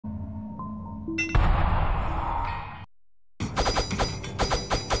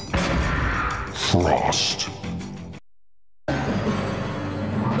Frost.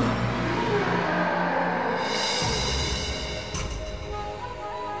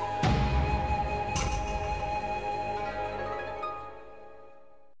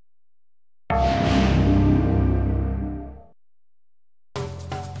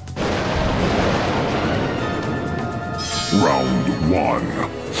 Round 1.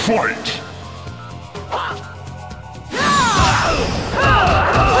 Fight!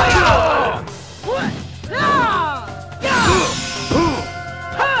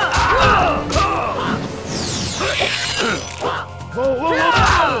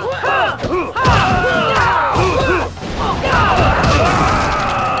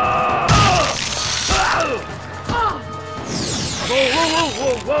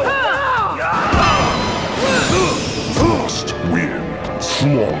 Frost wins.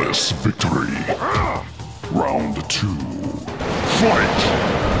 Flawless victory. Round 2. Fight!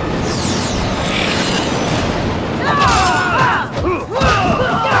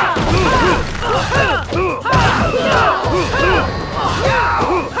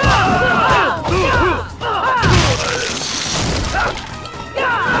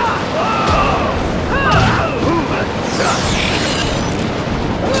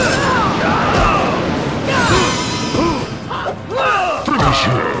 Finish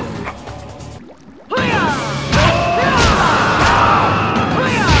him!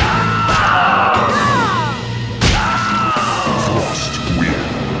 Frost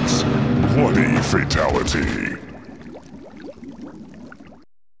wins. Bloody fatality.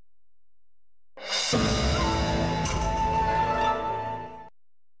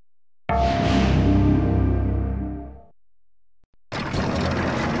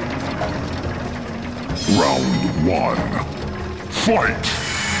 Round 1. Fight!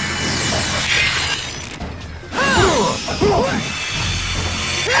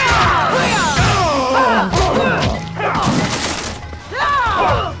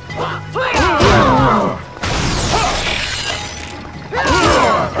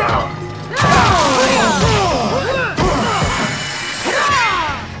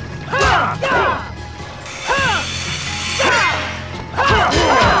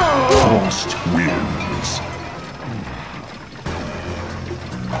 Frost wins.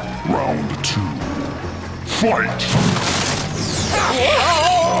 Round 2. Fight!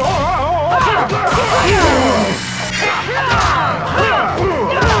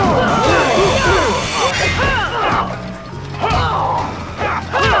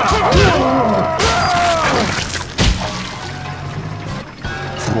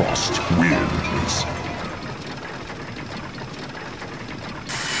 Frost wins.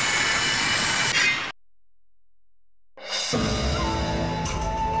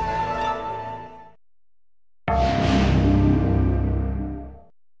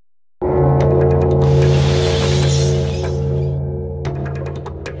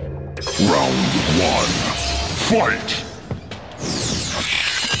 Round 1. Fight!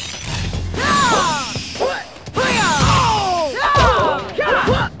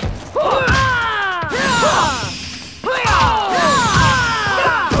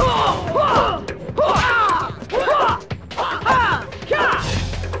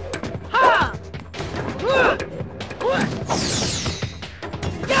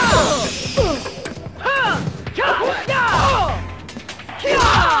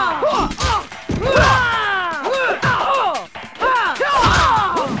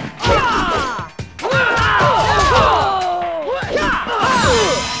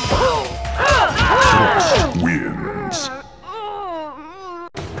 Wins.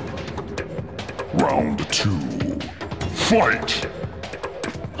 Round 2. Fight!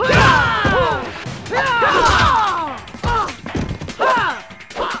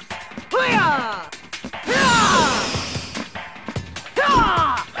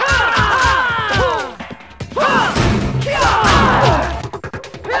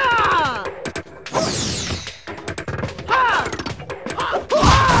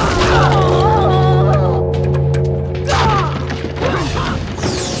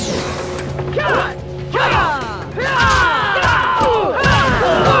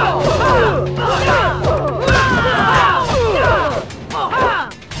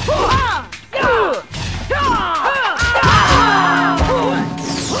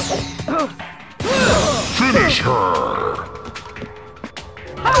 Finish her!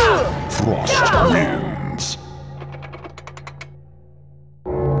 Frost wins.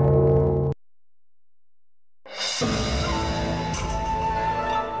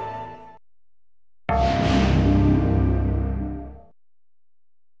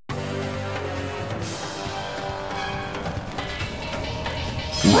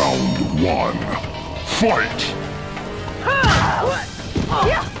 Round one. Fight!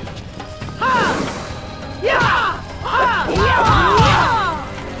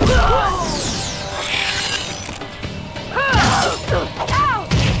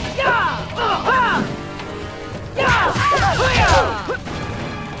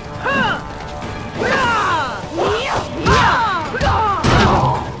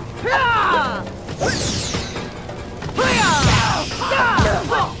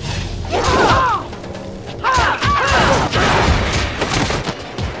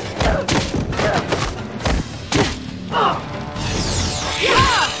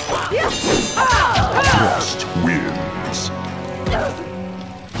 Frost wins.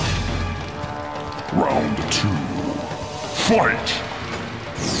 Round two. Fight!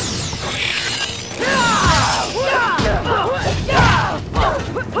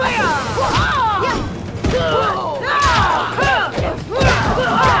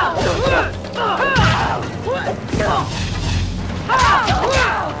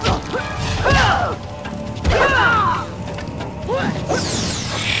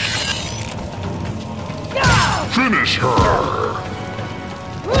 Finish her!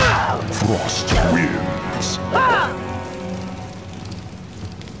 Frost wins.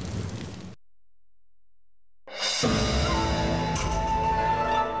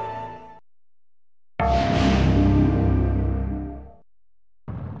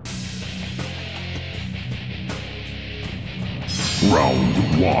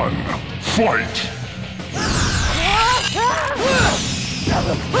 Round one. Fight!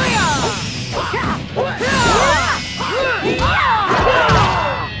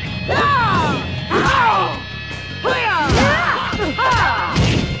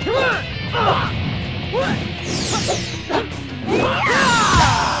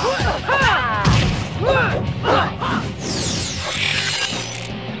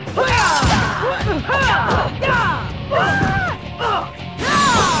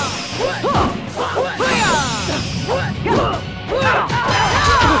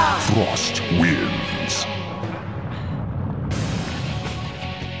 Frost wins.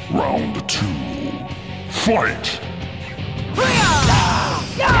 Round two. Fight!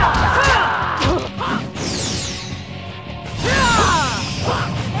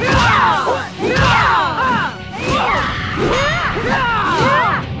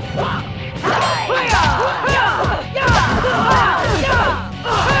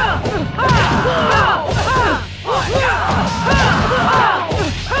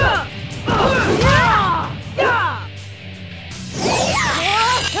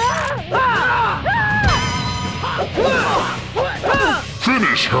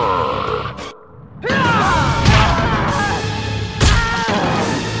 Finish her!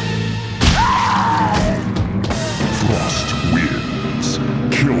 Frost wins.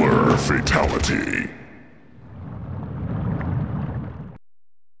 Killer fatality.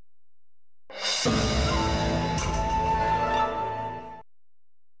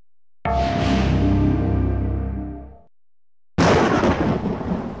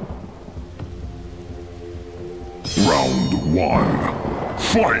 Round one.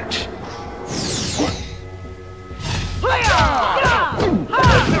 Fight!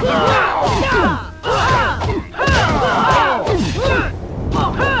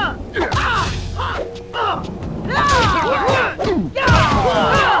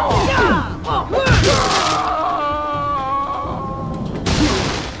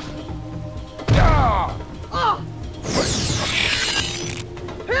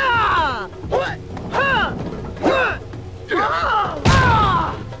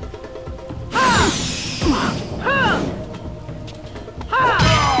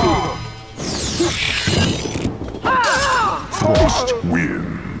 Frost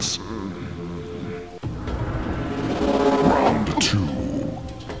wins. Round two.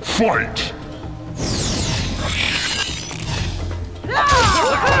 Fight!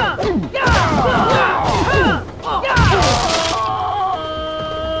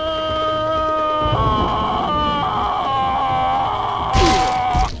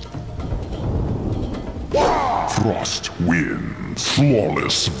 Frost wins.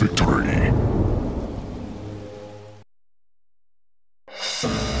 Flawless victory.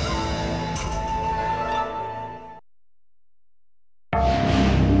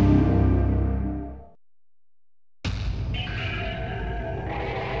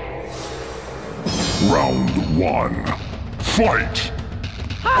 Round one. Fight!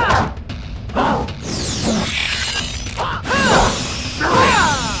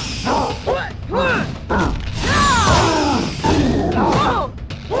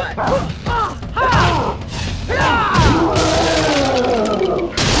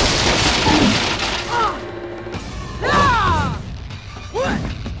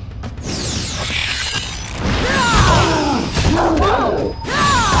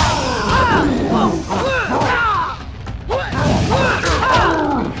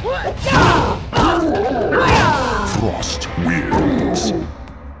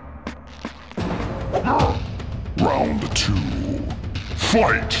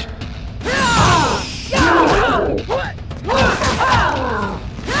 Fight!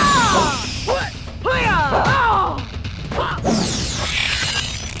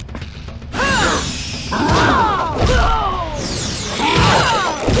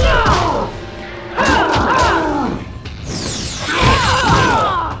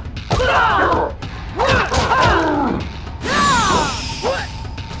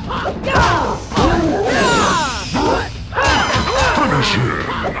 Finish him!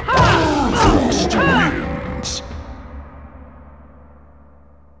 Frost wins!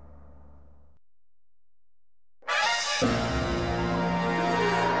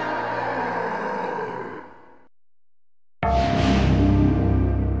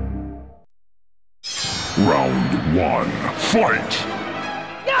 Round 1, fight!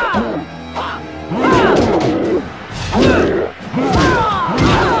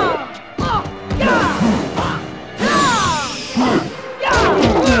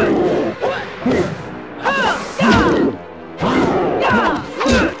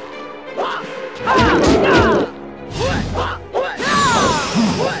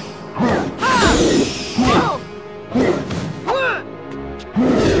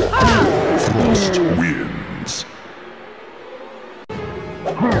 Frost wins.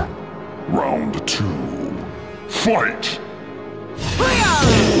 Round 2, fight!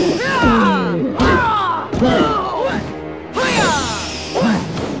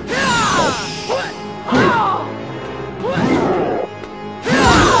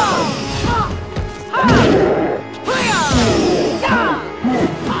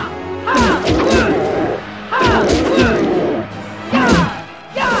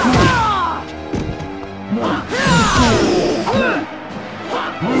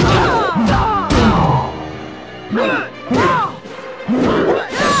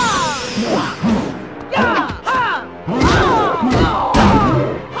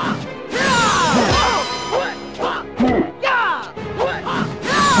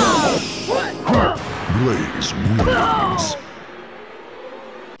 Blaze wins.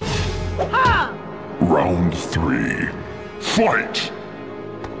 Round 3, fight!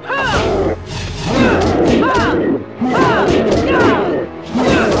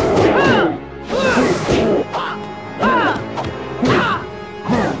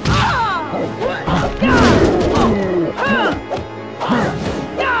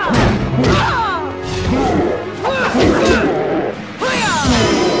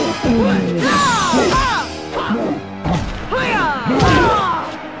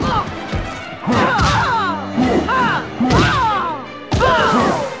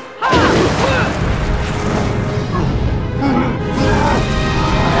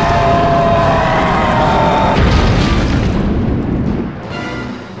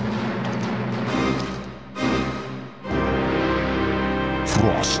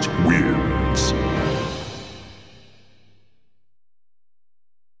 Frost wins.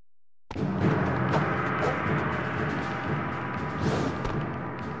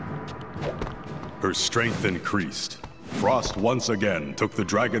 Her strength increased. Frost once again took the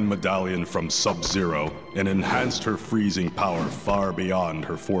Dragon Medallion from Sub-Zero and enhanced her freezing power far beyond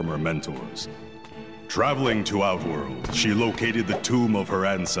her former mentors. Traveling to Outworld, she located the tomb of her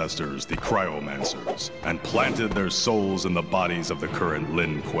ancestors, the Cryomancers, and planted their souls in the bodies of the current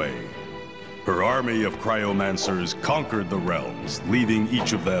Lin Kuei. Her army of Cryomancers conquered the realms, leaving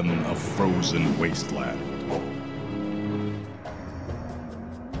each of them a frozen wasteland.